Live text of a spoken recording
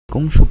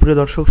সুপ্রিয়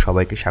দর্শক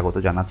সবাইকে স্বাগত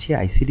জানাচ্ছি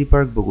আইসিডি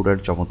পার্ক বগুড়ার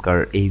চমৎকার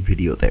এই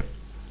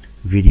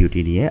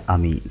ভিডিওটি নিয়ে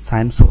আমি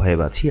সায়েম সোহাইব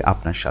আছি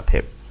আপনার সাথে।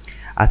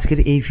 আজকের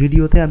এই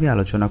ভিডিওতে আমি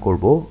আলোচনা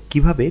করব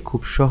কিভাবে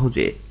খুব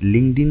সহজে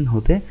লিঙ্কডইন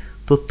হতে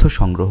তথ্য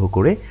সংগ্রহ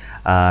করে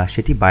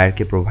সেটি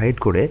বায়ারকে প্রোভাইড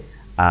করে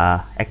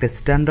একটা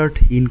স্ট্যান্ডার্ড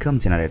ইনকাম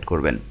জেনারেট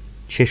করবেন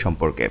সে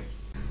সম্পর্কে।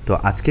 তো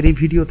আজকের এই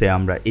ভিডিওতে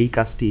আমরা এই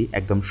কাজটি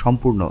একদম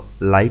সম্পূর্ণ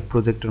লাইভ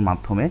প্রজেক্টের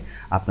মাধ্যমে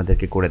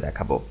আপনাদেরকে করে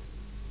দেখাবো।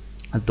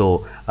 তো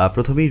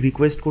প্রথমেই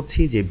রিকোয়েস্ট করছি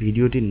যে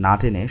ভিডিওটি না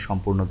টেনে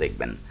সম্পূর্ণ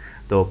দেখবেন।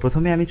 তো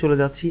প্রথমে আমি চলে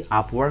যাচ্ছি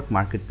আপওয়ার্ক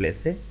মার্কেট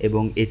প্লেসে,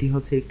 এবং এটি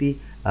হচ্ছে একটি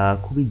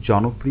খুবই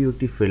জনপ্রিয়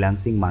একটি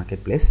ফ্রিল্যান্সিং মার্কেট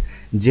প্লেস,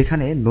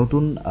 যেখানে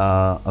নতুন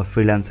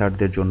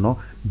ফ্রিল্যান্সারদের জন্য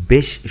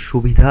বেশ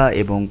সুবিধা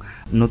এবং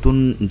নতুন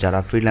যারা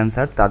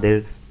ফ্রিল্যান্সার তাদের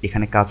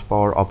এখানে কাজ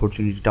পাওয়ার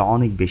অপরচুনিটিটা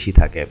অনেক বেশি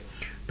থাকে।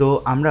 তো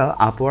আমরা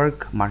আপওয়ার্ক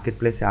মার্কেট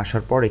প্লেসে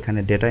আসার পর এখানে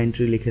ডেটা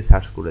এন্ট্রি লিখে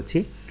সার্চ করেছি।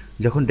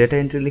 যখন ডেটা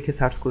এন্ট্রি লিখে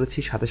সার্চ করেছি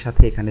সাথে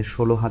সাথে এখানে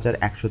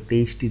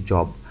 16,123টি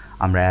জব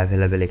আমরা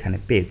অ্যাভেলেবেল এখানে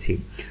পেয়েছি।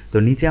 তো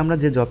নিচে আমরা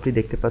যে জবটি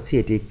দেখতে পাচ্ছি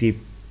এটি একটি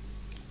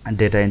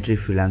ডেটা এন্ট্রি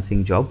ফ্রিল্যান্সিং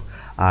জব,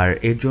 আর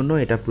এর জন্য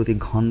এটা প্রতি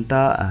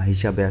ঘন্টা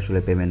হিসাবে আসলে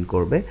পেমেন্ট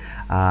করবে।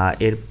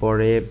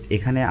 এরপরে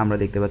এখানে আমরা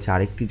দেখতে পাচ্ছি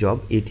আরেকটি জব,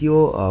 এটিও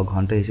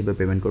ঘন্টা হিসেবে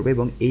পেমেন্ট করবে,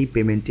 এবং এই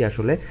পেমেন্টটি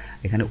আসলে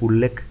এখানে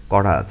উল্লেখ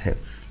করা আছে।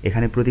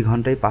 এখানে প্রতি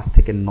ঘন্টায় $5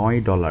 থেকে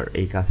 $9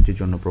 এই কাজটির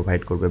জন্য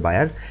প্রোভাইড করবে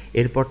বায়ার।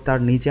 এরপর তার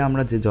নিচে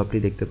আমরা যে জবটি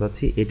দেখতে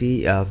পাচ্ছি এটি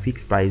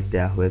ফিক্সড প্রাইস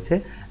দেওয়া হয়েছে,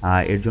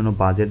 এর জন্য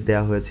বাজেট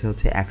দেওয়া হয়েছে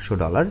হচ্ছে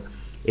 $100।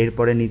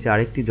 এরপরে নিচে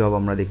আরেকটি জব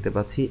আমরা দেখতে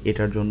পাচ্ছি,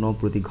 এটার জন্য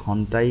প্রতি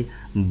ঘন্টায়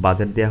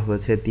বাজেট দেওয়া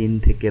হয়েছে $3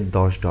 থেকে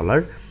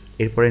 $10।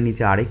 এরপরে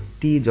নিচে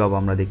আরেকটি জব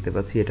আমরা দেখতে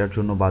পাচ্ছি, এটার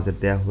জন্য বাজেট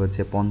দেওয়া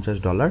হয়েছে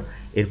 $50।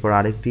 এরপর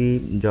আরেকটি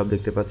জব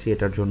দেখতে পাচ্ছি,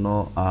 এটার জন্য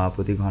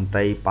প্রতি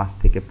ঘন্টায় $5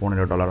 থেকে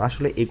 $15।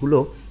 আসলে এগুলো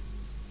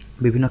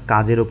বিভিন্ন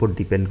কাজের ওপর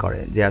ডিপেন্ড করে,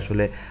 যে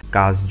আসলে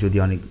কাজ যদি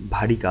অনেক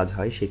ভারী কাজ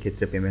হয়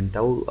সেক্ষেত্রে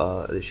পেমেন্টটাও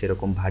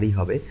সেরকম ভারী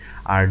হবে,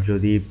 আর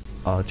যদি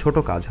ছোট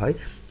কাজ হয়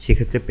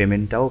সেক্ষেত্রে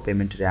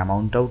পেমেন্টের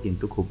অ্যামাউন্টটাও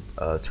কিন্তু খুব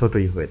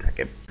ছোটই হয়ে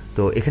থাকে।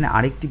 তো এখানে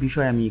আরেকটি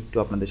বিষয় আমি একটু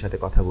আপনাদের সাথে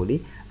কথা বলি,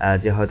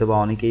 যে হয়তোবা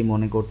অনেকেই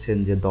মনে করছেন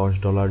যে $10,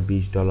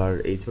 $20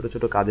 এই ছোট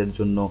ছোট কাজের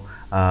জন্য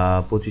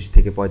 $25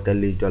 থেকে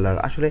 $45,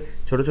 আসলে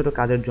ছোট ছোট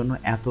কাজের জন্য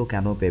এত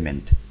কেন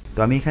পেমেন্ট? তো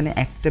আমি এখানে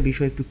একটা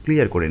বিষয় একটু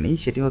ক্লিয়ার করে নিই,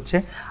 সেটি হচ্ছে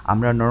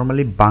আমরা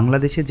নর্মালি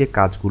বাংলাদেশে যে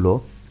কাজগুলো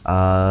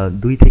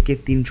 2 থেকে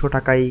 300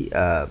 টাকায়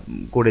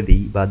করে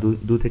দিই, বা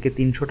 2 থেকে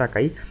 300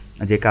 টাকায়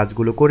যে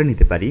কাজগুলো করে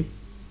নিতে পারি,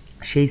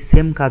 সেই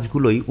সেম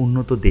কাজগুলোই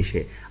উন্নত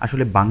দেশে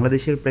আসলে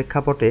বাংলাদেশের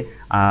প্রেক্ষাপটে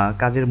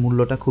কাজের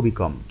মূল্যটা খুবই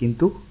কম,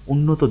 কিন্তু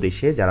উন্নত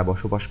দেশে যারা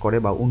বসবাস করে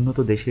বা উন্নত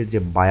দেশের যে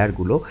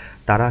বায়ারগুলো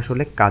তারা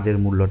আসলে কাজের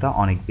মূল্যটা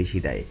অনেক বেশি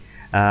দেয়।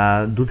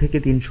 2 থেকে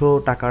 300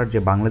 টাকার যে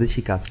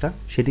বাংলাদেশি কাজটা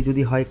সেটি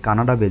যদি হয়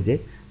কানাডা বেজে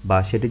বা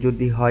সেটি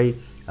যদি হয়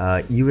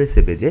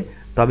ইউএসএ বেজে,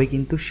 তবে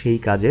কিন্তু সেই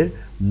কাজের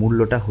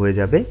মূল্যটা হয়ে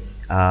যাবে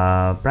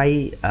প্রায়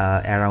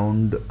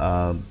অ্যারাউন্ড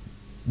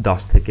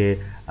 $10 থেকে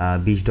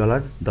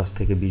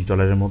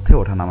 $20 মধ্যে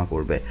ওঠানামা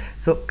করবে।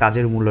 সো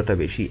কাজের মূল্যটা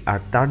বেশি, আর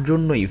তার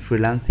জন্যই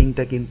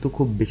ফ্রিল্যান্সিংটা কিন্তু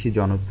খুব বেশি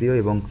জনপ্রিয়,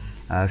 এবং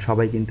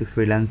সবাই কিন্তু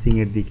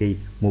ফ্রিল্যান্সিংয়ের দিকেই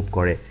মুভ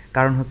করে,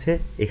 কারণ হচ্ছে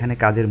এখানে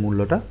কাজের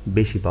মূল্যটা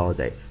বেশি পাওয়া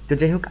যায়। তো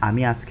যাই হোক,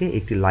 আমি আজকে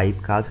একটি লাইভ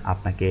কাজ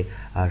আপনাকে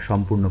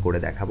সম্পূর্ণ করে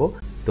দেখাবো।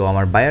 তো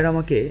আমার বায়ার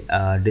আমাকে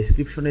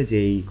ডেসক্রিপশনে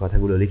যেই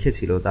কথাগুলো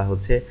লিখেছিল তা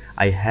হচ্ছে,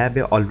 I have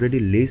a already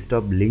list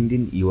of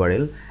LinkedIn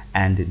URL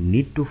and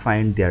need to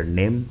find there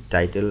name,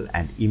 title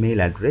and email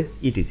address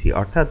etc.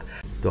 অর্থাৎ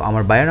তো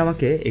আমার বায়ার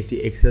আমাকে একটি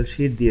এক্সেল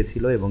শিট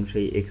দিয়েছিল, এবং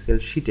সেই এক্সেল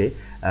শিটে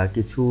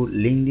কিছু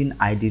লিঙ্কডইন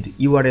আইডির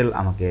ইউআরএল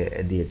আমাকে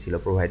দিয়েছিল,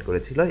 প্রোভাইড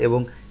করেছিল,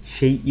 এবং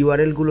সেই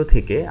ইউআরএলগুলো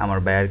থেকে আমার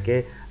বায়ারকে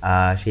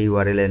সেই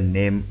ইউআরএলের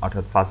নেম,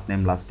 অর্থাৎ ফার্স্ট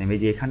নেম, লাস্ট নেম, এই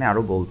যে এখানে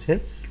আরও বলছে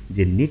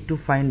যে need to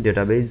find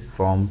database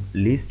from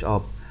list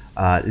of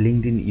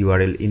LinkedIn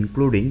URL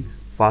including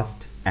first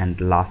and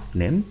last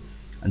name,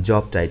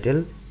 job title,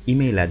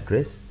 email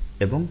address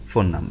এবং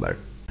ফোন নাম্বার।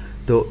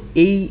 তো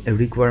এই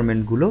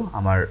রিকোয়ারমেন্টগুলো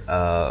আমার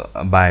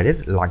বায়ারের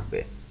লাগবে।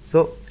 সো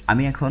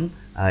আমি এখন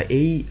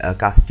এই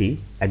কাজটি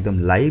একদম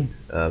লাইভ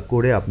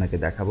করে আপনাকে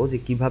দেখাবো যে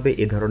কিভাবে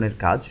এ ধরনের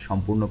কাজ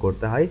সম্পূর্ণ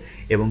করতে হয়,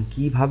 এবং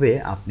কিভাবে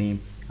আপনি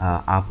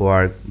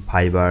আপওয়ার্ক,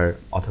 ফাইবার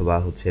অথবা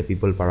হচ্ছে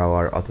পিপল পার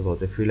আওয়ার অথবা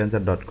হচ্ছে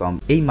freelancer.com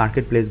এই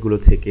মার্কেট প্লেসগুলো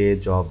থেকে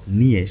জব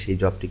নিয়ে সেই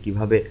জবটি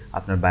কিভাবে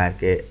আপনার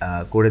বায়ারকে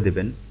করে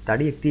দেবেন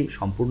তারই একটি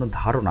সম্পূর্ণ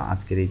ধারণা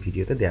আজকের এই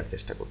ভিডিওতে দেওয়ার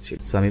চেষ্টা করছি।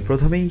 সো আমি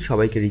প্রথমেই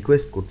সবাইকে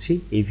রিকোয়েস্ট করছি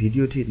এই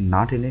ভিডিওটি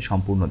না টেনে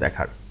সম্পূর্ণ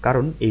দেখার,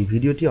 কারণ এই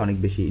ভিডিওটি অনেক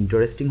বেশি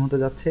ইন্টারেস্টিং হতে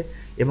যাচ্ছে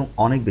এবং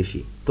অনেক বেশি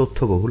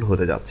তথ্যবহুল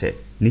হতে যাচ্ছে।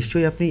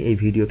 নিশ্চয়ই আপনি এই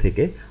ভিডিও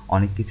থেকে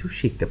অনেক কিছু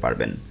শিখতে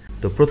পারবেন।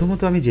 তো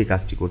প্রথমত আমি যে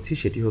কাজটি করছি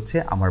সেটি হচ্ছে,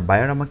 আমার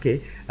বায়ার আমাকে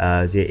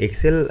যে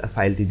এক্সেল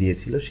ফাইলটি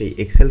দিয়েছিল সেই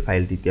এক্সেল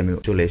ফাইলটিতে আমি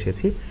চলে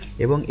এসেছি,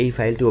 এবং এই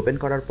ফাইলটি ওপেন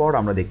করার পর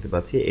আমরা দেখতে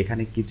পাচ্ছি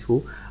এখানে কিছু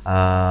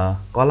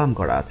কলাম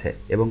করা আছে,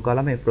 এবং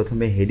কলামে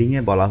প্রথমে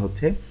হেডিংয়ে বলা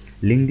হচ্ছে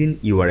লিঙ্কডইন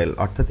ইউআরএল,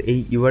 অর্থাৎ এই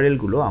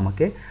ইউআরএলগুলো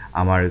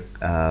আমার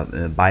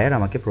বায়ার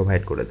আমাকে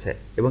প্রোভাইড করেছে,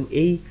 এবং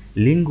এই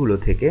লিঙ্কগুলো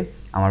থেকে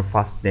আমার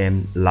ফার্স্ট নেম,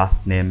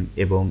 লাস্ট নেম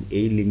এবং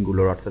এই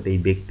লিঙ্কগুলোর অর্থাৎ এই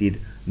ব্যক্তির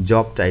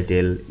জব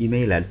টাইটেল,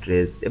 ইমেইল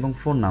অ্যাড্রেস এবং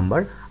ফোন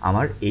নাম্বার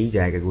আমার এই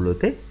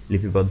জায়গাগুলোতে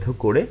লিপিবদ্ধ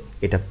করে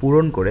এটা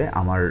পূরণ করে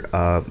আমার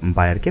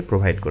বায়ারকে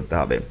প্রোভাইড করতে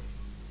হবে।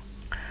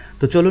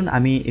 তো চলুন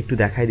আমি একটু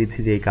দেখাই দিচ্ছি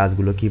যে এই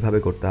কাজগুলো কিভাবে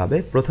করতে হবে।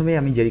 প্রথমে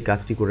আমি যেই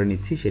কাজটি করে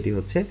নিচ্ছি সেটি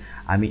হচ্ছে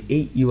আমি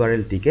এই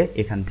ইউআরএলটিকে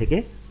এখান থেকে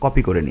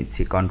কপি করে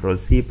নিচ্ছি,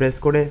 Ctrl+C প্রেস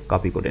করে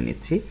কপি করে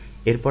নিচ্ছি।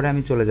 এরপরে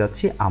আমি চলে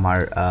যাচ্ছি আমার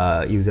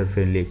ইউজার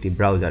ফ্রেন্ডলি একটি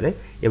ব্রাউজারে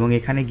এবং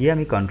এখানে গিয়ে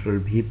আমি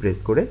Ctrl+V প্রেস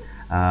করে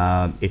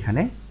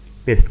এখানে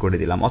পেস্ট করে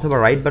দিলাম, অথবা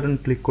রাইট বাটন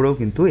ক্লিক করেও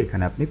কিন্তু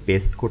এখানে আপনি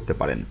পেস্ট করতে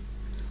পারেন।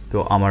 তো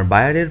আমার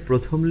বায়ারের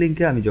প্রথম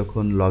লিঙ্কে আমি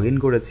যখন লগ ইন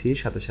করেছি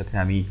সাথে সাথে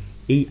আমি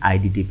এই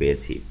আইডিটি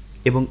পেয়েছি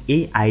এবং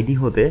এই আইডি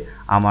হতে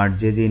আমার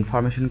যে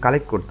ইনফরমেশন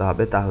কালেক্ট করতে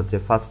হবে তা হচ্ছে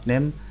first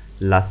name,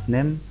 last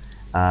name,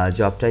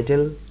 job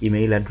title,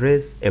 email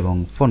address এবং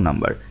ফোন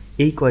নাম্বার।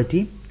 এই কয়টি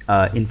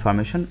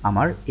ইনফরমেশন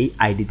আমার এই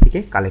আইডি থেকে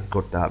কালেক্ট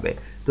করতে হবে।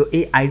 তো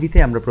এই আইডিতে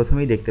আমরা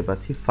প্রথমেই দেখতে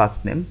পাচ্ছি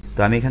ফার্স্ট নেম, তো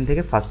আমি এখান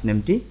থেকে ফার্স্ট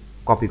নেমটি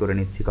কপি করে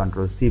নিচ্ছি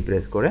Ctrl+C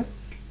প্রেস করে।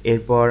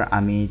 এরপর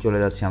আমি চলে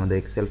যাচ্ছি আমাদের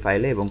এক্সেল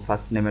ফাইলে এবং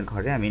ফার্স্ট নেমের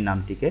ঘরে আমি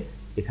নামটিকে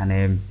এখানে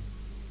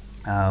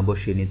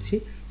বসিয়ে নিচ্ছি।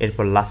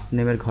 এরপর লাস্ট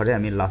নেমের ঘরে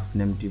আমি লাস্ট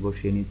নেমটি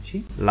বসিয়ে নিচ্ছি,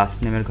 লাস্ট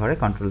নেমের ঘরে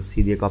Ctrl+C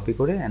দিয়ে কপি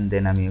করে অ্যান্ড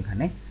দেন আমি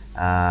ওখানে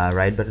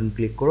রাইট বাটন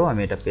ক্লিক করেও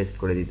আমি এটা পেস্ট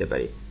করে দিতে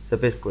পারি। সো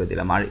পেস্ট করে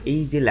দিলাম। আর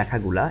এই যে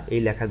লেখাগুলা,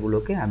 এই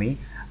লেখাগুলোকে আমি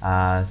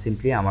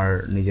সিম্পলি আমার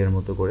নিজের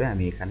মতো করে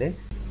আমি এখানে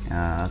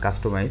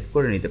কাস্টমাইজ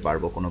করে নিতে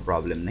পারবো, কোনো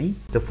প্রবলেম নেই।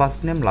 তো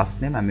ফার্স্ট নেম, লাস্ট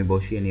নেম আমি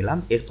বসিয়ে নিলাম।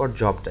 এরপর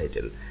জব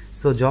টাইটেল।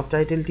 সো জব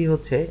টাইটেলটি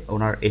হচ্ছে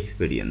ওনার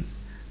এক্সপিরিয়েন্স।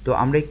 তো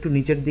আমরা একটু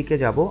নিচের দিকে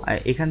যাব,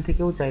 এখান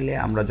থেকেও চাইলে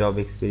আমরা জব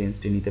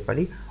এক্সপিরিয়েন্সটি নিতে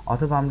পারি,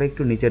 অথবা আমরা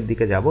একটু নিচের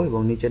দিকে যাব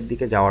এবং নিচের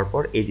দিকে যাওয়ার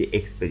পর এই যে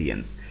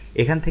এক্সপিরিয়েন্স,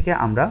 এখান থেকে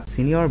আমরা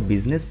সিনিয়র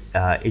বিজনেস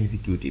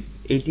এক্সিকিউটিভ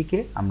এইটিকে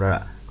আমরা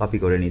কপি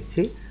করে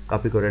নিচ্ছি।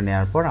 কপি করে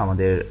নেওয়ার পর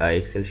আমাদের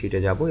এক্সেল শিটে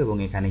যাব এবং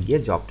এখানে গিয়ে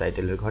জব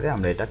টাইটেলের ঘরে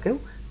আমরা এটাকেও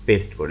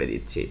পেস্ট করে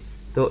দিচ্ছি।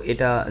 তো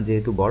এটা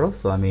যেহেতু বড়,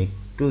 সো আমি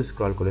একটু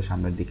স্ক্রল করে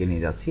সামনের দিকে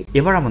নিয়ে যাচ্ছি।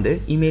 এবার আমাদের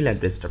ইমেইল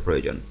অ্যাড্রেসটা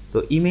প্রয়োজন। তো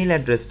ইমেইল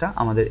অ্যাড্রেসটা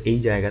আমাদের এই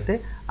জায়গাতে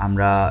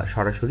আমরা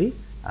সরাসরি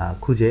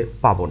খুঁজে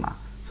পাবো না।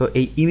 সো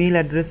এই ইমেইল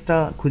অ্যাড্রেসটা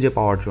খুঁজে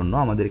পাওয়ার জন্য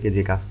আমাদেরকে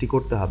যে কাজটি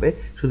করতে হবে,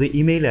 শুধু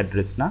ইমেইল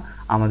অ্যাড্রেস না,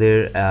 আমাদের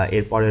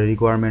এরপরে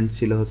রিকোয়ারমেন্ট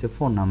ছিল হচ্ছে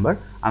ফোন নাম্বার।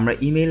 আমরা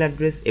ইমেইল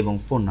অ্যাড্রেস এবং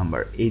ফোন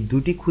নাম্বার এই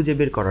দুটি খুঁজে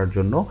বের করার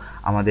জন্য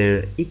আমাদের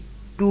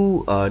একটু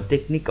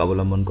টেকনিক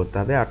অবলম্বন করতে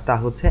হবে, আর তা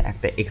হচ্ছে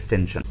একটা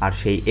এক্সটেনশন। আর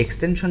সেই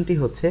এক্সটেনশনটি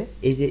হচ্ছে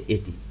এই যে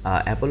এটি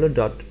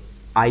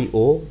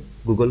apollo.io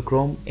গুগল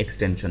ক্রোম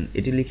এক্সটেনশন।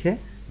 এটি লিখে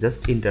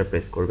জাস্ট ইন্টার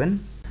প্রেস করবেন,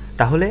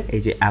 তাহলে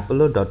এই যে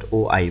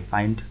apollo.oi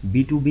find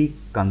B2B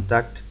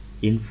contact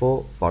info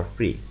for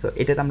free, so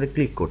এটাতে আমরা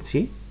ক্লিক করছি।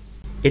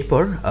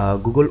 এরপর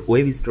গুগল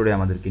ওয়েব স্টোরে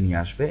আমাদেরকে নিয়ে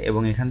আসবে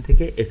এবং এখান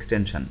থেকে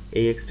এক্সটেনশন,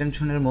 এই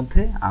এক্সটেনশনের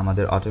মধ্যে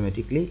আমাদের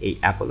অটোমেটিকলি এই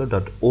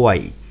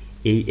apollo.oi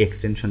এই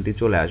এক্সটেনশনটি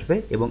চলে আসবে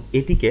এবং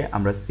এটিকে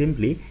আমরা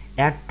সিম্পলি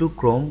অ্যাড টু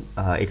ক্রোম,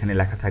 এখানে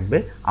লেখা থাকবে।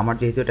 আমার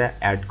যেহেতু এটা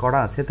অ্যাড করা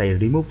আছে তাই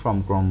রিমুভ ফ্রম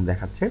ক্রোম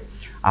দেখাচ্ছে,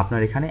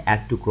 আপনার এখানে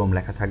অ্যাড টু ক্রোম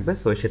লেখা থাকবে।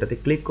 সো সেটাতে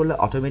ক্লিক করলে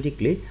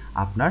অটোমেটিকলি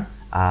আপনার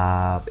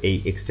এই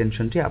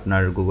এক্সটেনশনটি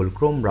আপনার গুগল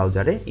ক্রোম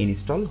ব্রাউজারে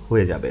ইনস্টল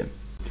হয়ে যাবে।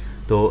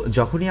 তো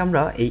যখনই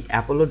আমরা এই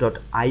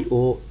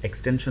apollo.io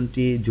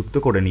এক্সটেনশনটি যুক্ত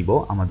করে নিব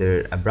আমাদের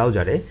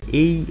ব্রাউজারে,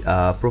 এই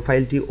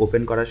প্রোফাইলটি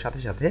ওপেন করার সাথে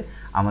সাথে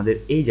আমাদের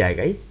এই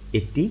জায়গায়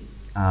একটি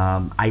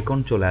আইকন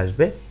চলে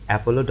আসবে,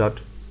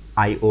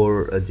 apollo.ioর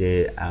যে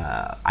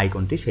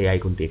আইকনটি, সেই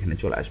আইকনটি এখানে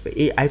চলে আসবে।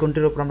 এই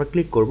আইকনটির উপর আমরা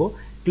ক্লিক করব।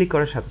 ক্লিক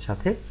করার সাথে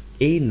সাথে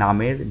এই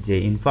নামের যে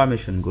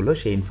ইনফরমেশনগুলো,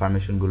 সেই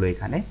ইনফরমেশনগুলো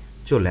এখানে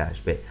চলে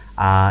আসবে।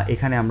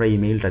 এখানে আমরা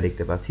ইমেইলটা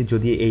দেখতে পাচ্ছি।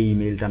 যদি এই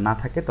ইমেইলটা না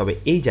থাকে তবে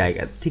এই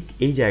জায়গা, ঠিক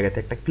এই জায়গাতে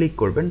একটা ক্লিক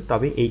করবেন,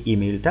 তবে এই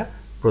ইমেইলটা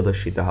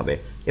প্রদর্শিত হবে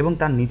এবং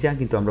তার নিচে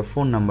কিন্তু আমরা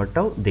ফোন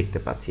নাম্বারটাও দেখতে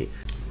পাচ্ছি।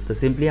 তো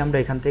সিম্পলি আমরা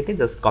এখান থেকে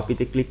জাস্ট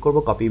কপিতে ক্লিক করব,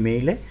 কপি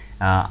মেইলে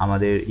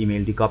আমাদের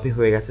ইমেইলটি কপি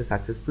হয়ে গেছে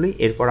সাকসেসফুলি।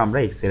 এরপর আমরা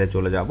এক্সেলে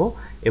চলে যাব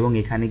এবং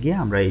এখানে গিয়ে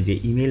আমরা এই যে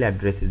ইমেইল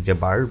অ্যাড্রেসের যে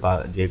বার বা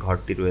যে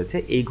ঘরটি রয়েছে,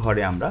 এই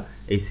ঘরে আমরা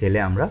এই সেলে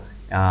আমরা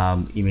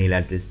ইমেইল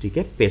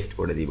অ্যাড্রেসটিকে পেস্ট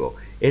করে দিব।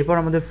 এরপর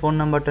আমাদের ফোন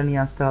নাম্বারটা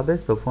নিয়ে আসতে হবে।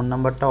 সো ফোন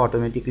নাম্বারটা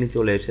অটোমেটিকলি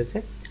চলে এসেছে।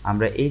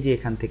 আমরা এই যে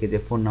এখান থেকে যে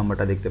ফোন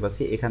নাম্বারটা দেখতে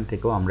পাচ্ছি, এখান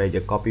থেকেও আমরা এই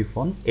যে কপি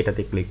ফোন,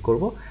 এটাতে ক্লিক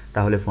করব,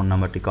 তাহলে ফোন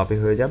নাম্বারটি কপি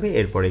হয়ে যাবে।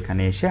 এরপর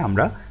এখানে এসে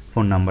আমরা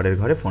ফোন নাম্বারের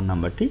ঘরে ফোন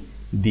নাম্বারটি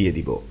দিয়ে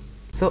দিব।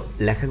 সো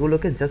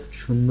লেখাগুলোকে জাস্ট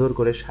সুন্দর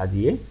করে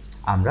সাজিয়ে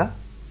আমরা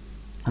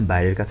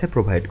বাইরের কাছে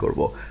প্রোভাইড করব।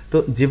 তো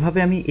যেভাবে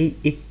আমি এই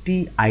একটি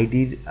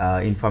আইডির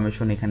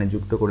ইনফরমেশন এখানে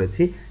যুক্ত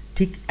করেছি,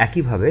 ঠিক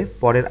একইভাবে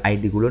পরের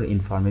আইডিগুলোর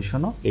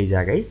ইনফরমেশনও এই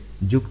জায়গায়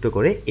যুক্ত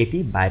করে এটি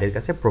বাইরের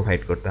কাছে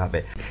প্রোভাইড করতে হবে।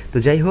 তো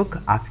যাই হোক,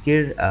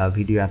 আজকের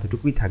ভিডিও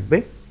এতটুকুই থাকবে।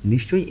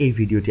 নিশ্চয়ই এই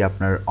ভিডিওটি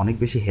আপনার অনেক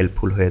বেশি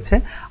হেল্পফুল হয়েছে।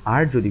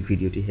 আর যদি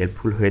ভিডিওটি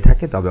হেল্পফুল হয়ে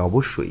থাকে তবে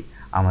অবশ্যই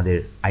আমাদের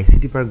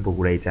আইসিটি পার্ক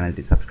বগুড়া এই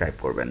চ্যানেলটি সাবস্ক্রাইব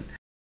করবেন।